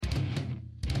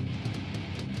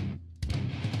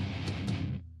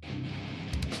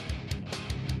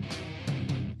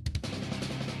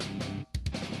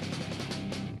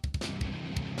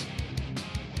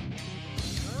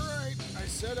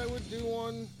said I would do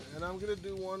one, and I'm going to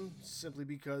do one simply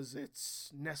because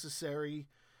it's necessary.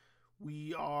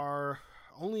 We are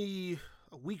only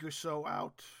a week or so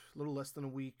out, a little less than a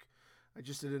week. I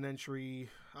just did an entry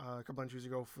a couple entries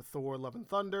ago for Thor Love and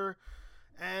Thunder,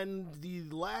 and the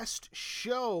last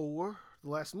show, the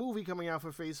last movie coming out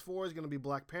for Phase 4 is going to be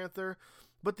Black Panther,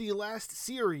 but the last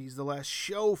series, the last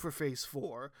show for Phase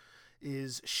 4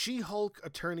 is She-Hulk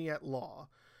Attorney at Law.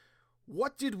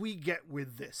 What did we get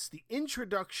with this? The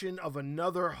introduction of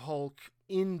another Hulk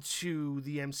into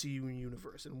the MCU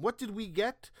universe. And what did we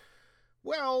get?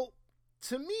 Well,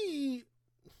 to me,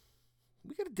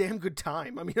 we got a damn good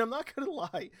time. I mean, I'm not going to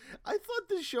lie. I thought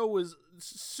this show was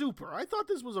super. I thought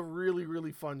this was a really,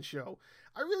 really fun show.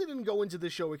 I really didn't go into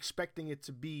this show expecting it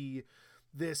to be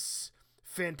this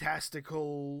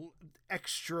fantastical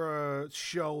extra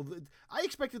show. I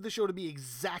expected the show to be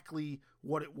exactly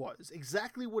what it was,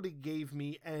 exactly what it gave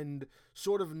me, and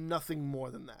sort of nothing more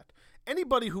than that.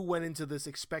 Anybody who went into this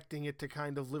expecting it to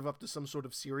kind of live up to some sort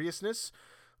of seriousness,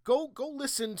 go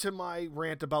listen to my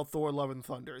rant about Thor Love and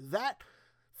Thunder. That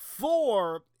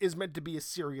Thor is meant to be a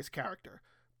serious character.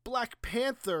 Black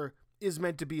Panther is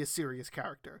meant to be a serious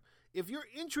character. If you're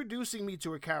introducing me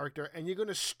to a character and you're going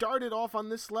to start it off on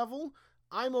this level,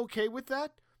 I'm okay with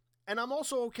that, and I'm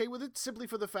also okay with it simply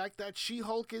for the fact that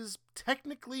She-Hulk is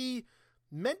technically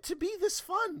meant to be this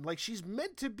fun. Like, she's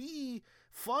meant to be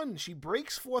fun. She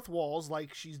breaks fourth walls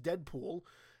like she's Deadpool.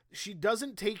 She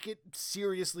doesn't take it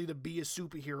seriously to be a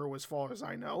superhero as far as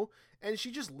I know, and she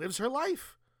just lives her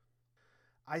life.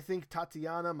 I think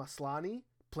Tatiana Maslany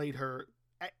played her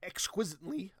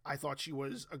exquisitely. I thought she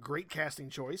was a great casting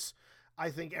choice. I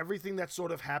think everything that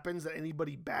sort of happens that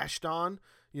anybody bashed on,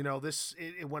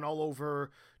 it went all over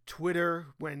Twitter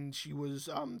when she was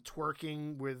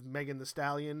twerking with Megan Thee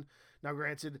Stallion. Now,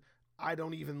 granted, I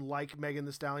don't even like Megan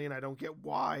Thee Stallion. I don't get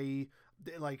why.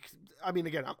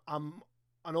 Again, I'm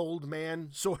an old man,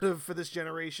 sort of, for this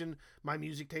generation. My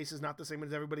music taste is not the same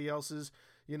as everybody else's.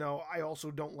 I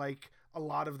also don't like a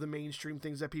lot of the mainstream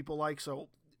things that people like, so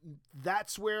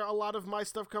that's where a lot of my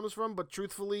stuff comes from. But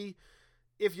truthfully,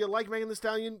 if you like Megan Thee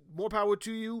Stallion, more power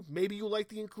to you. Maybe you like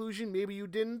the inclusion, maybe you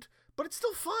didn't, but it's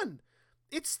still fun.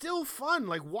 It's still fun.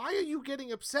 Like, why are you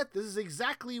getting upset? This is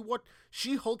exactly what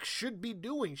She-Hulk should be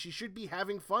doing. She should be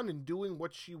having fun and doing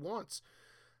what she wants.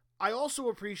 I also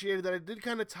appreciated that it did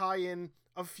kind of tie in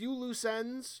a few loose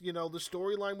ends. The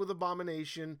storyline with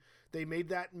Abomination, they made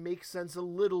that make sense a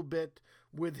little bit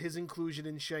with his inclusion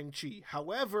in Shang-Chi.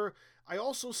 However, I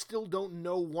also still don't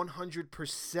know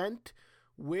 100%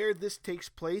 where this takes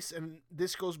place, and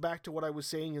this goes back to what I was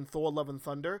saying in Thor Love and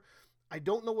Thunder. I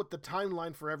don't know what the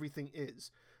timeline for everything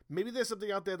is. Maybe there's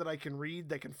something out there that I can read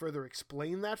that can further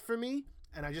explain that for me,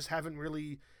 and I just haven't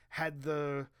really had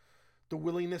the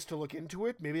willingness to look into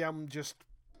it. Maybe I'm just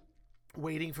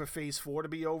waiting for Phase 4 to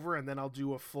be over, and then I'll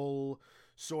do a full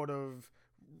sort of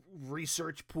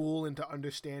research pool into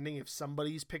understanding if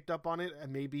somebody's picked up on it,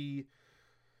 and maybe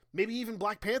even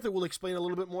Black Panther will explain a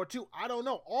little bit more too. I don't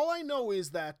know. All I know is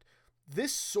that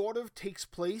this sort of takes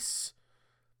place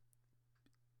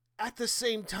at the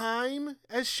same time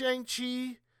as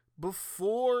Shang-Chi,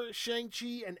 before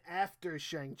Shang-Chi, and after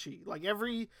Shang-Chi. Like,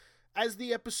 as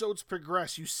the episodes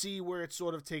progress, you see where it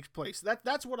sort of takes place.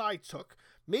 That's what I took.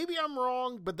 Maybe I'm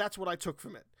wrong, but that's what I took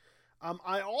from it.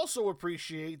 I also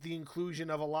appreciate the inclusion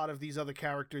of a lot of these other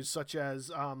characters, such as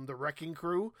the Wrecking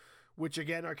Crew, which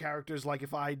again are characters like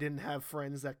if I didn't have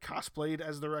friends that cosplayed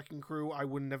as the Wrecking Crew, I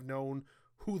wouldn't have known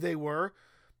who they were.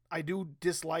 I do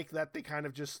dislike that they kind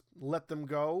of just let them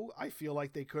go. I feel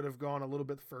like they could have gone a little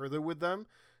bit further with them,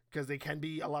 because they can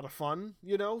be a lot of fun,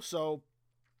 so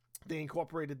they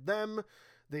incorporated them.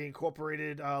 They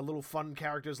incorporated little fun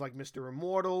characters like Mr.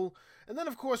 Immortal. And then,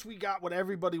 of course, we got what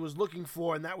everybody was looking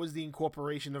for, and that was the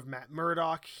incorporation of Matt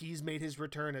Murdock. He's made his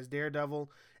return as Daredevil.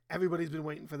 Everybody's been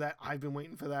waiting for that. I've been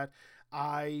waiting for that.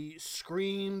 I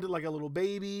screamed like a little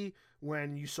baby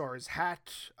when you saw his helmet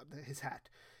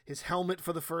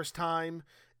for the first time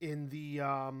in the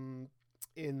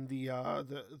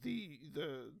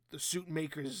suit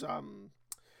maker's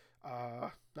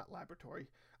not laboratory.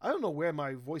 I don't know where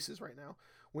my voice is right now.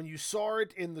 When you saw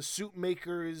it in the suit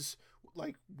maker's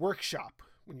workshop,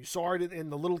 when you saw it in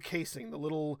the little casing, the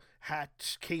little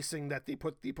hat casing that they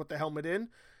put the helmet in,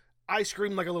 I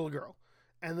screamed like a little girl.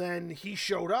 And then he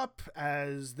showed up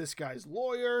as this guy's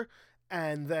lawyer,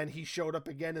 and then he showed up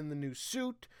again in the new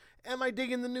suit. Am I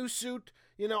digging the new suit?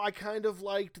 I kind of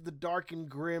liked the dark and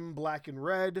grim black and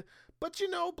red, but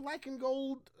black and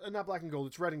gold, not black and gold,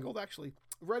 it's red and gold actually.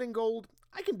 Red and gold,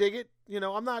 I can dig it.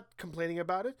 I'm not complaining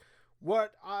about it.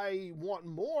 What I want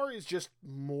more is just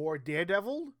more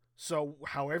Daredevil, So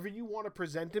however you want to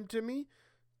present him to me,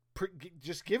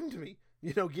 just give him to me.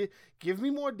 Give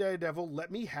me more Daredevil. Let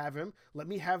me have him. Let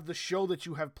me have the show that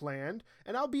you have planned,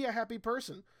 and I'll be a happy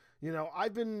person.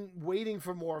 I've been waiting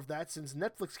for more of that since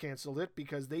Netflix canceled it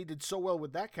because they did so well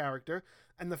with that character,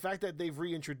 and the fact that they've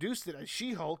reintroduced it as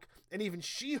She-Hulk, and even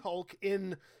She-Hulk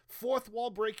in fourth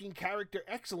wall breaking character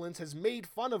excellence has made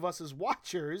fun of us as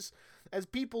watchers, as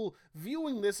people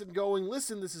viewing this and going,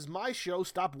 listen, this is my show,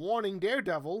 stop warning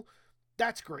Daredevil.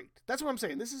 That's great. That's what I'm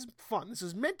saying. This is fun. This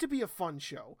is meant to be a fun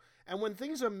show. And when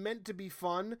things are meant to be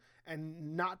fun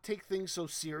and not take things so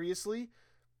seriously,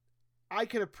 I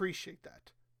can appreciate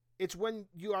that. It's when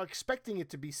you are expecting it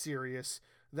to be serious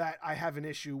that I have an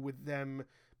issue with them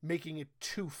making it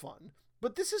too fun.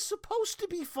 But this is supposed to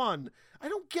be fun. I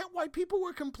don't get why people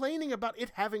were complaining about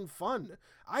it having fun.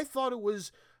 I thought it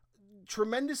was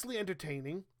tremendously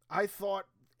entertaining. I thought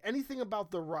anything about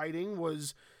the writing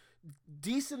was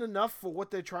decent enough for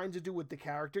what they're trying to do with the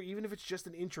character, even if it's just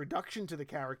an introduction to the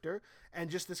character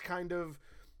and just this kind of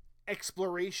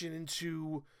exploration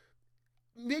into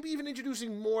maybe even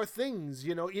introducing more things,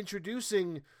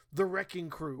 introducing the Wrecking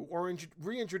Crew or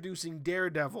reintroducing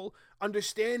Daredevil,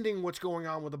 understanding what's going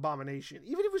on with Abomination.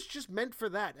 Even if it's just meant for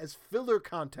that as filler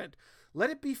content,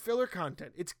 let it be filler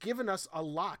content. It's given us a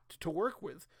lot to work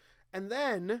with. And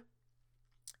then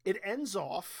it ends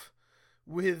off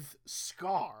with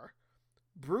Scar,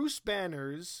 Bruce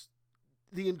Banner's,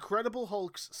 the Incredible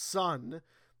Hulk's son,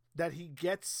 that he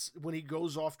gets when he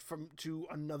goes off to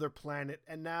another planet.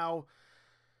 And now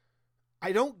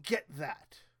I don't get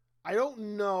that. I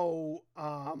don't know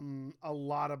a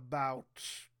lot about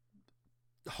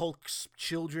Hulk's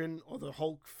children or the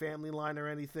Hulk family line or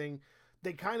anything.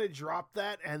 They kind of dropped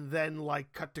that and then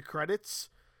cut to credits.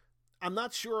 I'm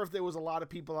not sure if there was a lot of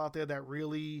people out there that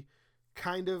really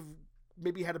kind of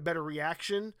maybe had a better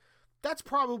reaction. That's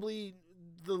probably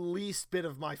the least bit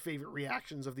of my favorite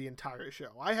reactions of the entire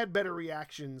show. I had better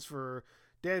reactions for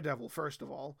Daredevil, first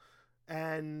of all.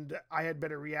 And I had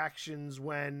better reactions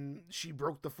when she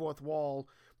broke the fourth wall,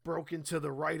 broke into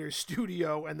the writer's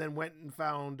studio, and then went and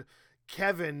found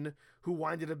Kevin, who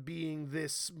winded up being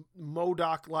this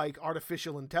MODOK-like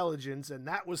artificial intelligence, and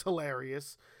that was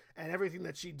hilarious. And everything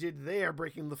that she did there,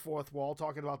 breaking the fourth wall,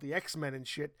 talking about the X-Men and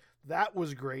shit, that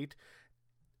was great.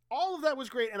 All of that was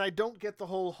great, and I don't get the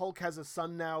whole Hulk has a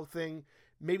son now thing.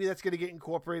 Maybe that's going to get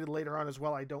incorporated later on as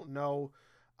well, I don't know.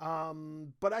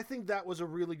 But I think that was a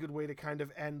really good way to kind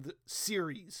of end the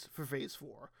series for Phase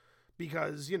 4.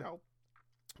 Because,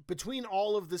 between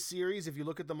all of the series, if you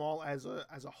look at them all as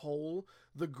a whole,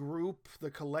 the group, the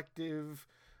collective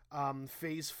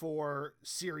Phase 4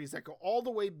 series that go all the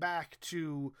way back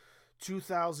to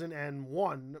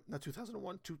 2001, not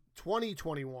 2001, to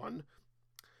 2021,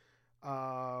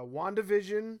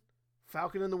 WandaVision,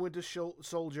 Falcon and the Winter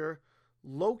Soldier,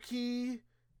 Loki,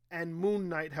 and Moon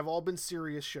Knight have all been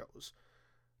serious shows.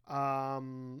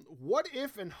 What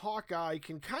If and Hawkeye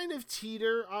can kind of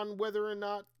teeter on whether or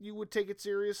not you would take it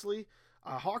seriously.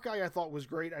 Hawkeye I thought was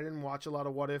great. I didn't watch a lot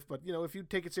of What If, but if you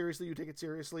take it seriously, you take it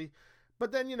seriously.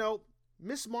 But then,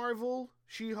 Miss Marvel,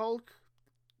 She-Hulk,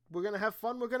 we're going to have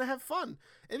fun.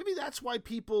 And maybe that's why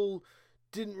people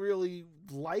didn't really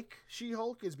like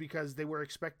She-Hulk, is because they were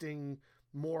expecting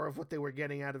more of what they were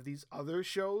getting out of these other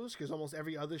shows, because almost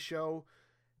every other show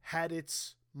had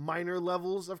its minor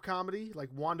levels of comedy.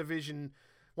 Like WandaVision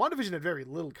had very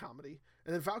little comedy,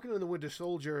 and then Falcon and the Winter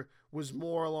Soldier was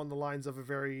more along the lines of a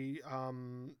very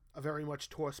much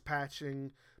torse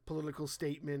patching political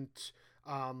statement,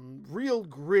 real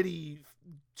gritty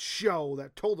show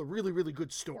that told a really, really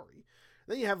good story.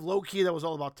 Then you have Loki, that was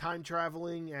all about time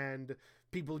traveling and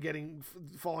people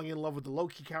falling in love with the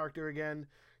Loki character again.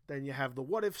 Then you have the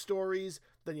What If stories.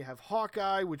 Then you have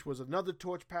Hawkeye, which was another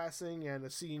torch passing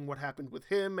and seeing what happened with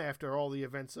him after all the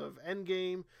events of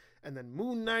Endgame. And then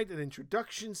Moon Knight, an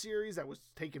introduction series that was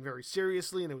taken very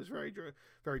seriously and it was very,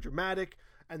 very dramatic.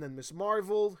 And then Miss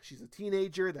Marvel, she's a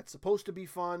teenager. That's supposed to be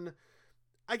fun.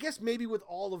 I guess maybe with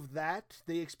all of that,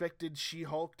 they expected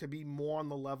She-Hulk to be more on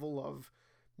the level of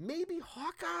maybe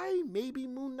Hawkeye, maybe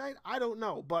Moon Knight. I don't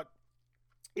know, but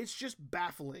it's just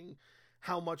baffling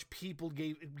how much people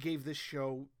gave this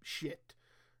show shit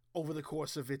over the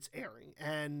course of its airing.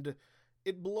 And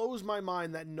it blows my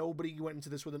mind that nobody went into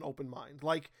this with an open mind.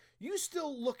 Like, you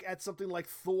still look at something like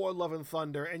Thor Love and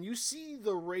Thunder, and you see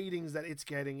the ratings that it's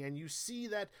getting, and you see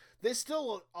that there's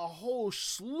still a whole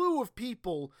slew of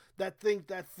people that think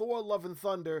that Thor Love and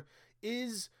Thunder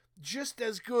is just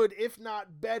as good, if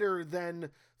not better, than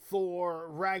Thor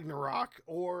Ragnarok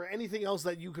or anything else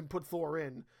that you can put Thor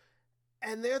in.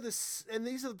 And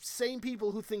these are the same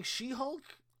people who think She-Hulk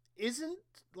isn't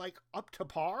like up to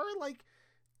par, like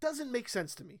doesn't make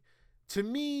sense to me. To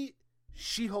me,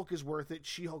 She-Hulk is worth it.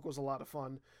 She-Hulk was a lot of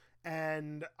fun,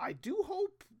 and I do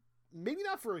hope, maybe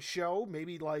not for a show,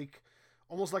 maybe like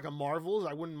almost like a Marvels.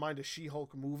 I wouldn't mind a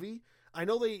She-Hulk movie. I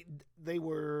know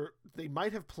they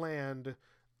might have planned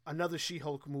another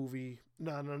She-Hulk movie,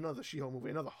 not another She-Hulk movie,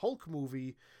 another Hulk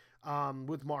movie,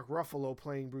 with Mark Ruffalo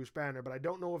playing Bruce Banner, but I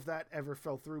don't know if that ever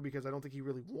fell through because I don't think he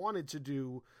really wanted to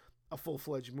do a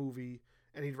full-fledged movie,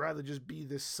 and he'd rather just be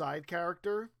this side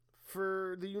character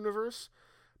for the universe.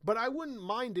 But I wouldn't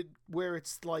mind it where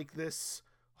it's like this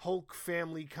Hulk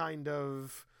family kind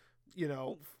of,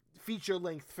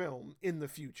 feature-length film in the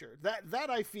future. That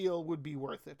I feel would be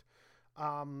worth it.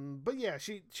 But yeah,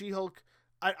 She-Hulk,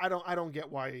 I don't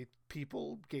get why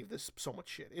people gave this so much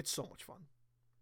shit. It's so much fun.